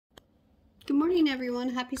Good morning, everyone.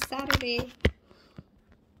 Happy Saturday.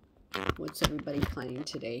 What's everybody planning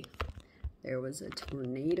today? There was a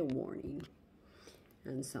tornado warning,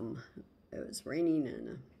 and it was raining,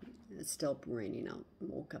 and it's still raining out. I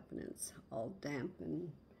woke up and it's all damp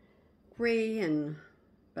and gray,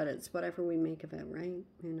 but it's whatever we make of it, right?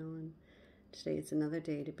 And today is another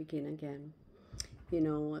day to begin again. I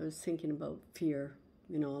was thinking about fear.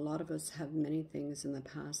 A lot of us have many things in the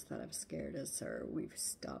past that have scared us, or we've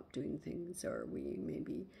stopped doing things, or we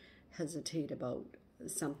maybe hesitate about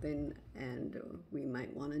something and we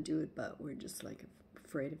might want to do it, but we're just like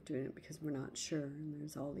afraid of doing it because we're not sure. And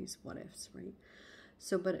there's all these what ifs, right?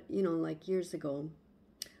 So, but like years ago,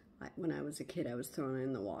 when I was a kid, I was thrown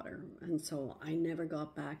in the water. And so I never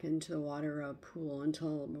got back into the water or pool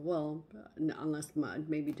until, well, unless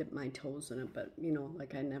maybe dip my toes in it, but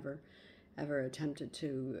like I never ever attempted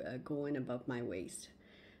to go in above my waist.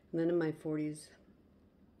 And then in my 40s,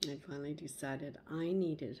 I finally decided I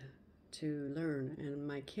needed to learn. And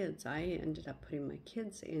I ended up putting my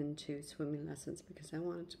kids into swimming lessons because I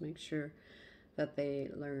wanted to make sure that they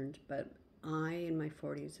learned. But I, in my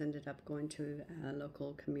 40s, ended up going to a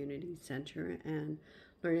local community center and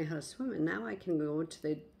learning how to swim. And now I can go to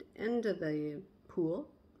the end of the pool.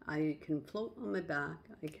 I can float on my back.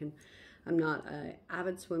 I'm not an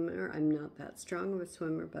avid swimmer. I'm not that strong of a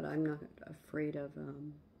swimmer, but I'm not afraid of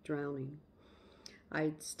drowning.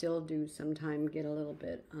 I still do sometimes get a little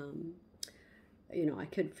bit, I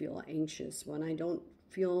could feel anxious when I don't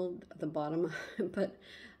feel the bottom, but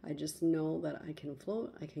I just know that I can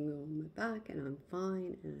float. I can go on my back and I'm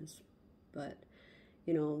fine. But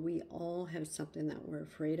we all have something that we're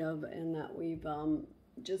afraid of and that we've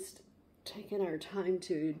just taken our time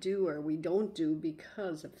to do or we don't do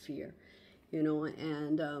because of fear.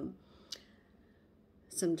 And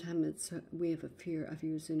sometimes we have a fear of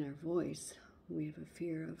using our voice. We have a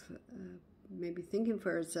fear of maybe thinking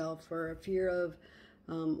for ourselves, or a fear of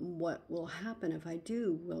what will happen if I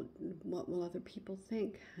do. What will other people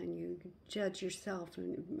think? And you judge yourself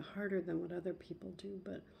and harder than what other people do.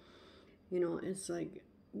 But, it's like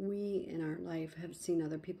we in our life have seen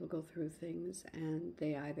other people go through things, and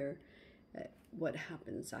they either what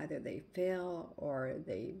happens, either they fail or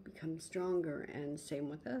they become stronger, and same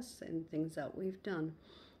with us and things that we've done.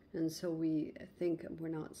 And so we think we're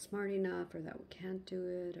not smart enough, or that we can't do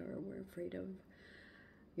it, or we're afraid of,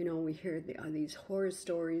 we hear these horror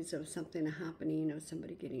stories of something happening, of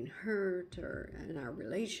somebody getting hurt, or in our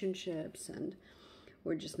relationships, and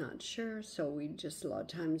we're just not sure. So a lot of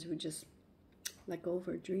times we just let go of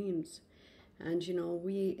our dreams. And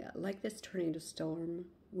we, like this tornado storm,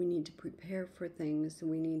 we need to prepare for things.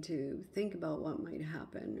 We need to think about what might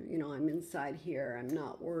happen. I'm inside here. I'm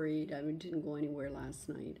not worried. I didn't go anywhere last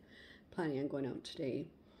night. Planning on going out today.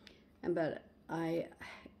 But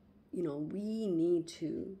we need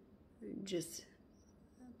to just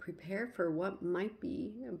prepare for what might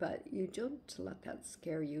be, but you don't let that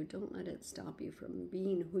scare you. Don't let it stop you from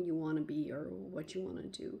being who you want to be or what you want to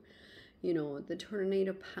do. The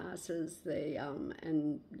tornado passes,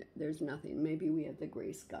 and there's nothing. Maybe we have the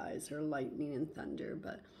gray skies or lightning and thunder,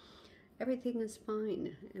 but everything is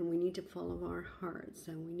fine. And we need to follow our hearts,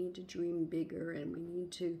 and we need to dream bigger, and we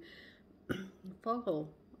need to follow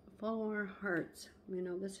our hearts.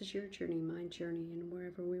 This is your journey, my journey, and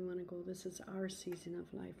wherever we want to go, this is our season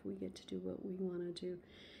of life. We get to do what we want to do,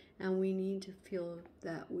 and we need to feel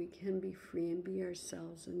that we can be free and be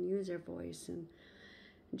ourselves and use our voice, and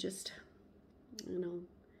just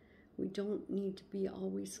we don't need to be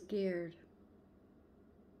always scared.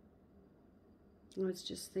 I was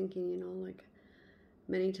just thinking, like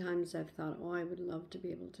many times I've thought, I would love to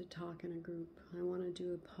be able to talk in a group. I want to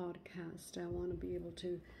do a podcast. I want to be able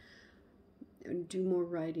to do more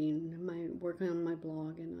writing, working on my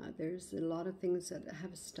blog, and there's a lot of things that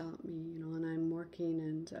have stopped me, and I'm working,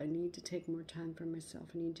 and I need to take more time for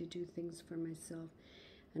myself. I need to do things for myself.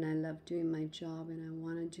 And I love doing my job, and I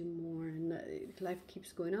want to do more. And life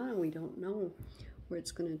keeps going on, and we don't know where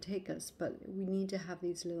it's going to take us. But we need to have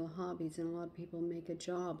these little hobbies, and a lot of people make a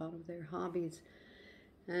job out of their hobbies.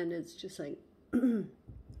 And it's just like,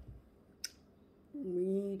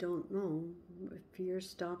 we don't know. Fear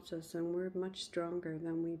stops us, and we're much stronger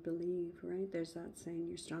than we believe, right? There's that saying,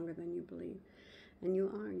 you're stronger than you believe. And you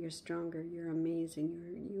are. You're stronger. You're amazing.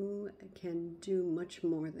 You can do much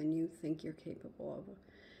more than you think you're capable of.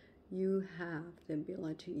 You have the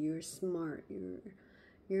ability. You're smart.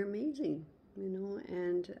 You're amazing,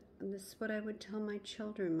 and this is what I would tell my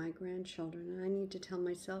children, my grandchildren. And I need to tell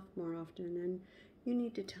myself more often, and you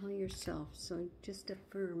need to tell yourself. So just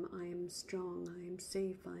affirm, I am strong, I am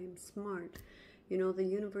safe, I am smart. The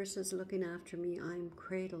universe is looking after me. I am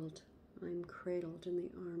cradled. I'm cradled in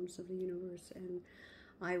the arms of the universe, and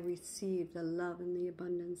I receive the love and the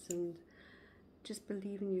abundance. And just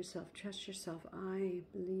believe in yourself. Trust yourself. I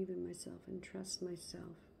believe in myself and trust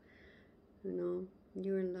myself. You know,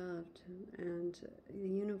 you're loved, and the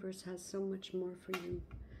universe has so much more for you.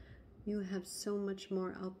 You have so much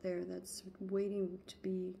more out there that's waiting to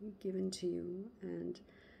be given to you, and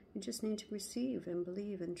you just need to receive and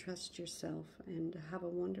believe and trust yourself and have a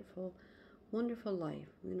wonderful, wonderful life.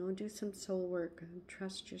 You know, do some soul work,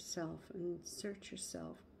 trust yourself and search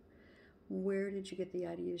yourself. Where did you get the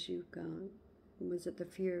ideas you got? Was it the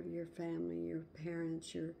fear of your family, your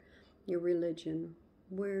parents, your religion?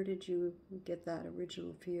 Where did you get that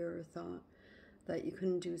original fear or thought that you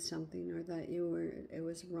couldn't do something, or that it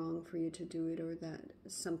was wrong for you to do it, or that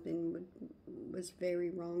something was very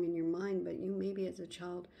wrong in your mind, but you maybe as a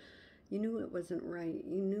child, you knew it wasn't right.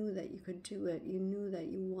 You knew that you could do it. You knew that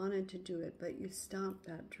you wanted to do it, but you stopped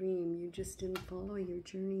that dream. You just didn't follow your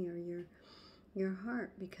journey or your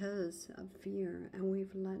heart because of fear, and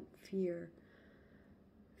we've let fear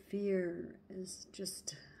is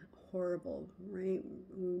just horrible, right?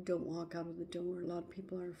 We don't walk out of the door. A lot of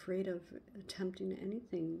people are afraid of attempting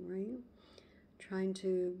anything, right? Trying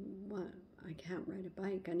to, what? I can't ride a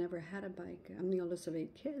bike. I never had a bike. I'm the oldest of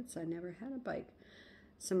 8 kids. I never had a bike.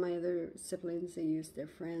 Some of my other siblings, they used their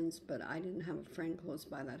friends, but I didn't have a friend close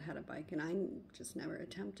by that had a bike, and I just never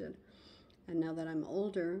attempted. And now that I'm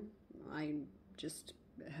older, I just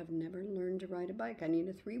have never learned to ride a bike. I need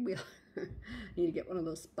a 3-wheeler. I need to get one of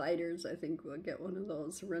those spiders. I think we'll get one of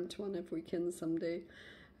those, rent one if we can someday.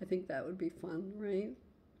 I think that would be fun, right?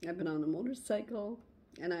 I've been on a motorcycle,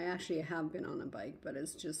 and I actually have been on a bike, but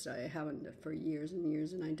it's just I haven't for years and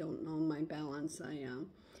years, and I don't know my balance. I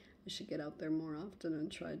should get out there more often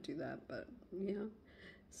and try to do that, but yeah.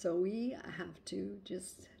 So we have to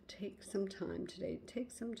just take some time today.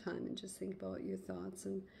 Take some time and just think about your thoughts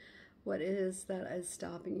and what it is that is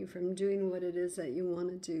stopping you from doing what it is that you want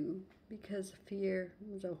to do. Because fear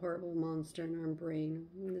is a horrible monster in our brain.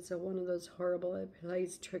 It's one of those horrible, it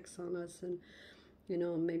plays tricks on us, and you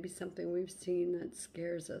know, maybe something we've seen that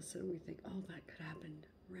scares us, and we think, oh, that could happen,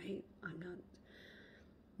 right? I'm not,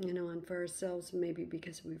 you know, and for ourselves, maybe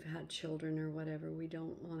because we've had children or whatever, we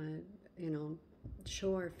don't want to, you know,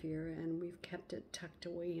 show our fear, and we've kept it tucked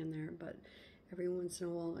away in there. But every once in a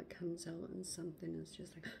while it comes out, and something is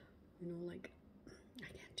just like, you know, like, I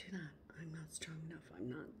can't do that. I'm not strong enough. I'm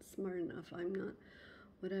not smart enough. I'm not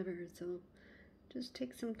whatever. So just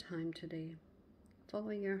take some time today.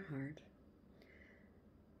 Follow your heart.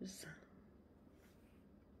 Just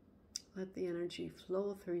let the energy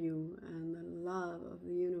flow through you, and the love of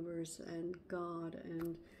the universe and God.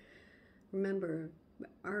 And remember,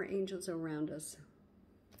 our angels are around us.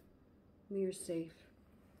 We are safe.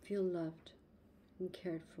 Feel loved and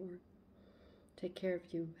cared for. Take care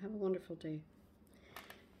of you. Have a wonderful day.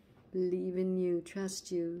 Believe in you.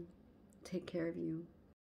 Trust you. Take care of you.